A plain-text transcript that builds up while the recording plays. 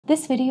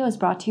This video is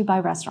brought to you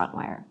by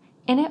Restaurantware.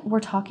 In it, we're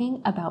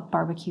talking about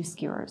barbecue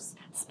skewers,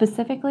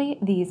 specifically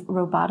these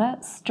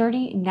Robata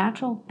sturdy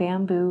natural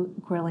bamboo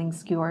grilling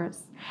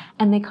skewers.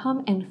 And they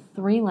come in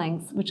 3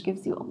 lengths, which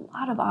gives you a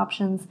lot of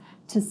options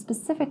to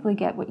specifically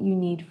get what you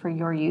need for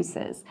your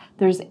uses.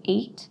 There's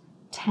 8,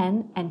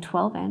 10, and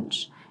 12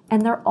 inch,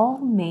 and they're all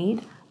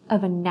made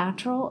of a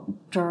natural,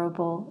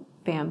 durable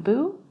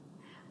bamboo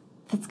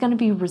that's going to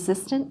be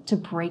resistant to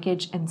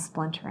breakage and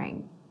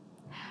splintering.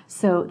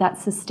 So that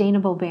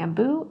sustainable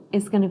bamboo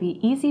is going to be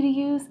easy to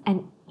use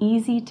and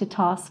easy to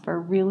toss for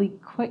really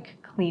quick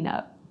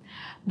cleanup.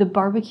 The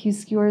barbecue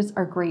skewers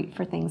are great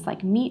for things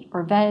like meat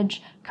or veg,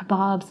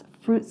 kebabs,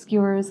 fruit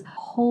skewers,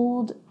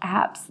 hold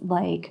apps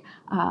like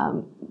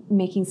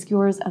making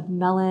skewers of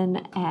melon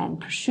and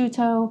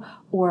prosciutto,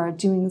 or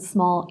doing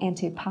small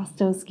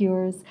antipasto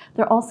skewers.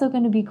 They're also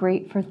going to be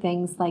great for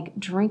things like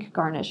drink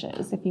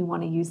garnishes if you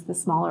want to use the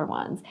smaller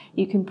ones.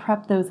 You can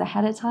prep those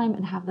ahead of time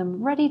and have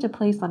them ready to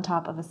place on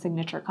top of a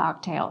signature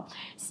cocktail,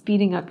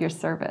 speeding up your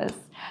service.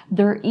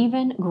 They're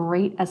even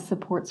great as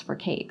supports for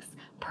cakes.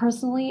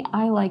 Personally,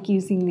 I like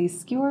using these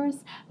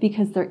skewers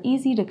because they're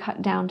easy to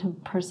cut down to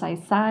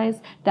precise size.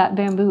 That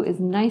bamboo is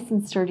nice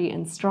and sturdy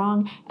and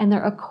strong, and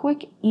they're a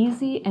quick,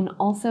 easy, and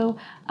also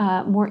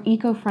more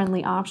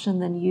eco-friendly option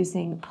than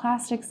using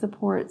plastic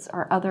supports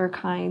or other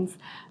kinds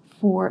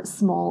for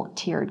small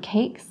tiered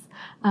cakes.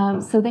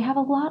 So they have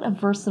a lot of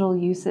versatile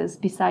uses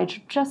besides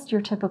just your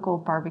typical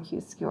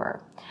barbecue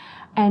skewer.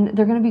 And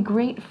they're going to be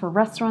great for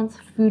restaurants,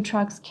 food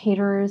trucks,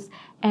 caterers,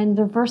 and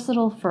they're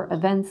versatile for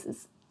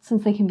events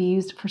since they can be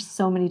used for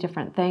so many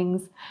different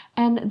things.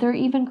 And they're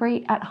even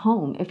great at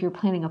home if you're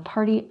planning a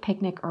party,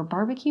 picnic, or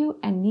barbecue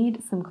and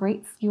need some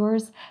great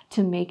skewers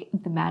to make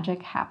the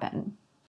magic happen.